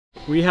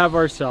We have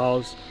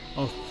ourselves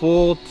a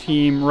full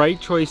team, Right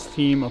Choice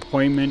team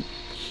appointment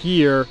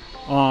here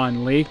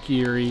on Lake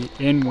Erie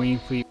in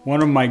Wainfleet.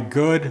 One of my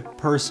good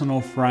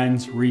personal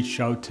friends reached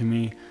out to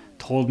me,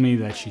 told me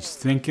that she's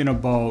thinking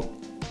about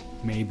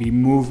maybe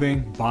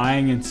moving,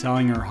 buying and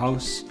selling her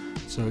house.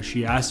 So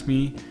she asked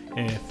me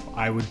if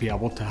I would be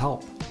able to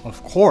help.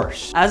 Of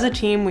course. As a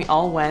team, we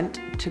all went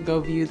to go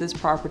view this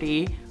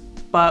property,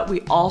 but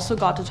we also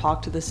got to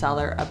talk to the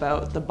seller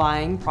about the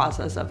buying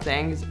process of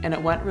things, and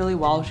it went really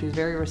well. She was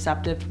very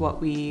receptive to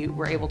what we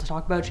were able to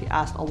talk about. She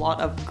asked a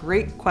lot of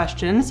great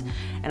questions,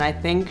 and I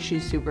think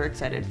she's super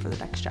excited for the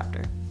next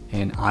chapter.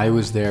 And I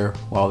was there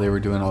while they were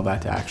doing all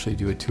that to actually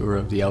do a tour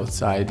of the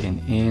outside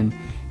and in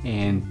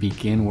and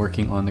begin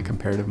working on the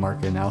comparative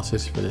market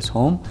analysis for this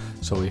home.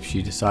 So if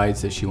she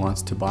decides that she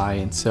wants to buy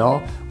and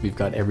sell, we've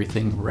got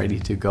everything ready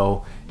to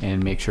go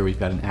and make sure we've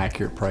got an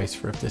accurate price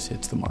for if this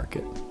hits the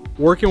market.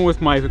 Working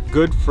with my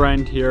good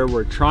friend here,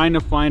 we're trying to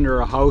find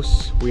her a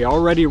house. We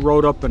already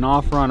wrote up an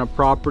offer on a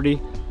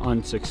property,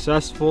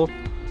 unsuccessful,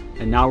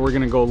 and now we're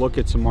gonna go look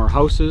at some more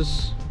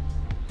houses.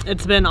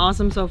 It's been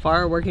awesome so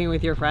far working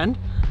with your friend.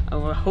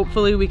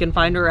 Hopefully we can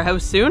find her a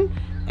house soon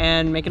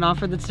and make an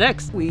offer that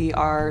sticks. We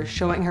are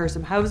showing her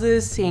some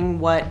houses, seeing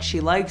what she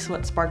likes,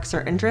 what sparks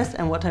her interest,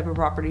 and what type of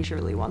property she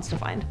really wants to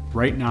find.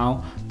 Right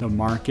now, the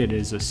market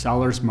is a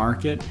seller's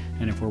market,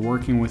 and if we're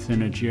working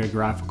within a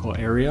geographical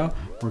area,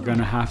 we're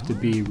gonna have to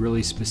be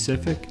really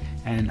specific,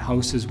 and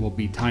houses will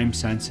be time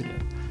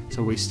sensitive.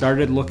 So we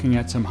started looking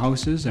at some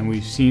houses, and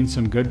we've seen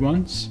some good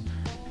ones,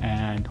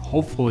 and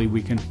hopefully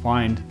we can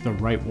find the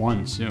right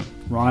one soon.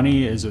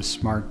 Ronnie is a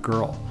smart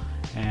girl,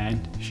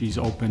 and she's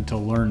open to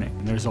learning.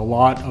 There's a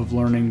lot of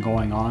learning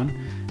going on,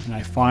 and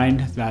I find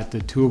that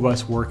the two of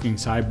us working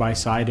side by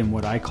side in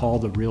what I call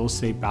the real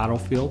estate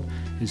battlefield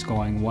is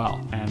going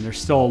well. And there's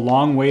still a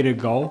long way to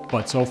go,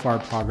 but so far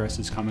progress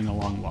is coming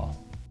along well.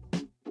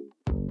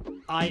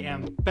 I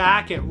am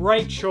back at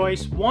Right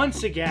Choice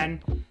once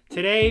again.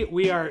 Today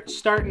we are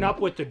starting up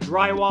with the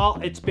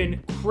drywall. It's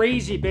been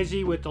crazy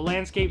busy with the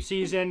landscape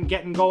season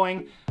getting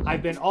going.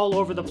 I've been all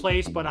over the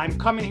place, but I'm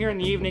coming here in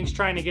the evenings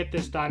trying to get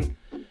this done.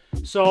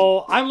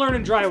 So I'm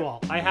learning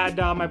drywall. I had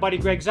my buddy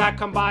Greg Zach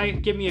come by,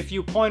 give me a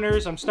few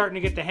pointers. I'm starting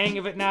to get the hang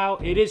of it now.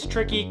 It is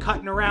tricky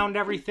cutting around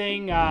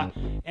everything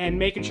and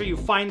making sure you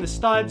find the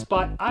studs,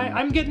 but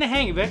I'm getting the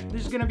hang of it.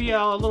 This is gonna be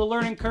a little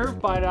learning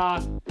curve, but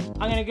I'm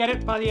gonna get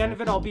it. By the end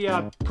of it, I'll be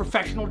a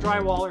professional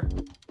drywaller.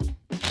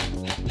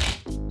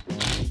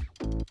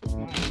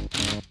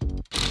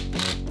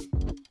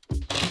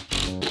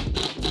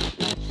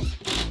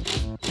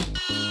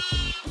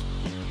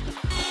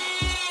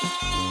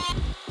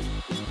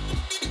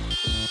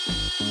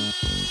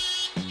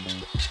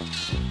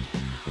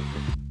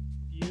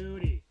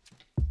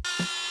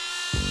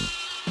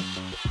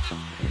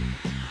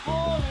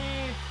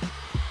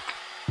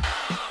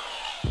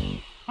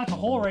 That's a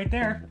hole right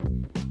there.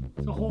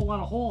 It's a whole lot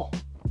of hole.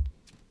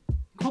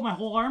 Put my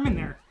whole arm in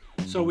there.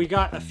 So we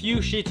got a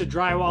few sheets of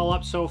drywall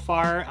up so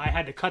far. I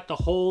had to cut the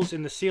holes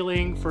in the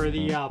ceiling for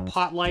the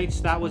pot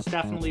lights. That was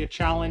definitely a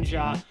challenge.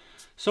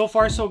 So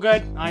far so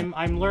good.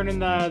 I'm learning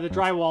the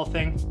drywall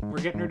thing.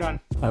 We're getting her done.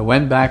 I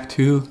went back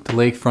to the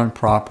lakefront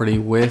property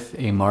with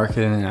a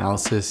market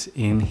analysis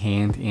in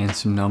hand and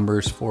some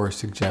numbers for a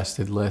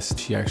suggested list.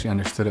 She actually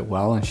understood it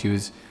well, and she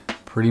was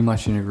pretty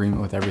much in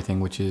agreement with everything,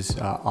 which is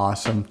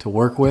awesome to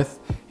work with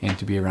and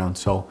to be around.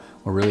 So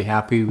we're really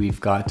happy.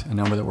 We've got a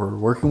number that we're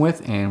working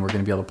with, and we're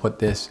gonna be able to put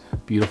this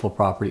beautiful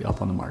property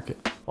up on the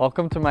market.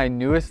 Welcome to my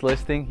newest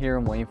listing here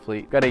in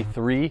Wainfleet. Got a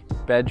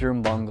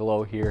 3-bedroom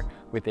bungalow here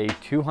with a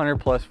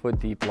 200+ foot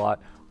deep lot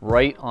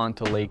right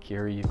onto Lake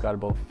Erie. You've got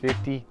about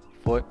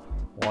 50-foot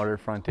water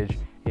frontage.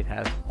 It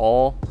has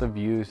all the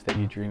views that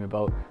you dream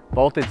about.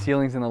 Vaulted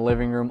ceilings in the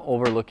living room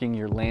overlooking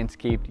your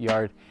landscaped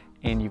yard,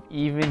 and you've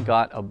even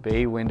got a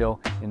bay window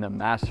in the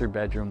master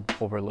bedroom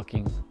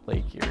overlooking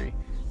Lake Erie.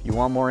 If you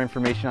want more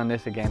information on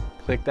this, again,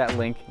 click that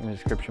link in the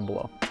description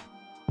below.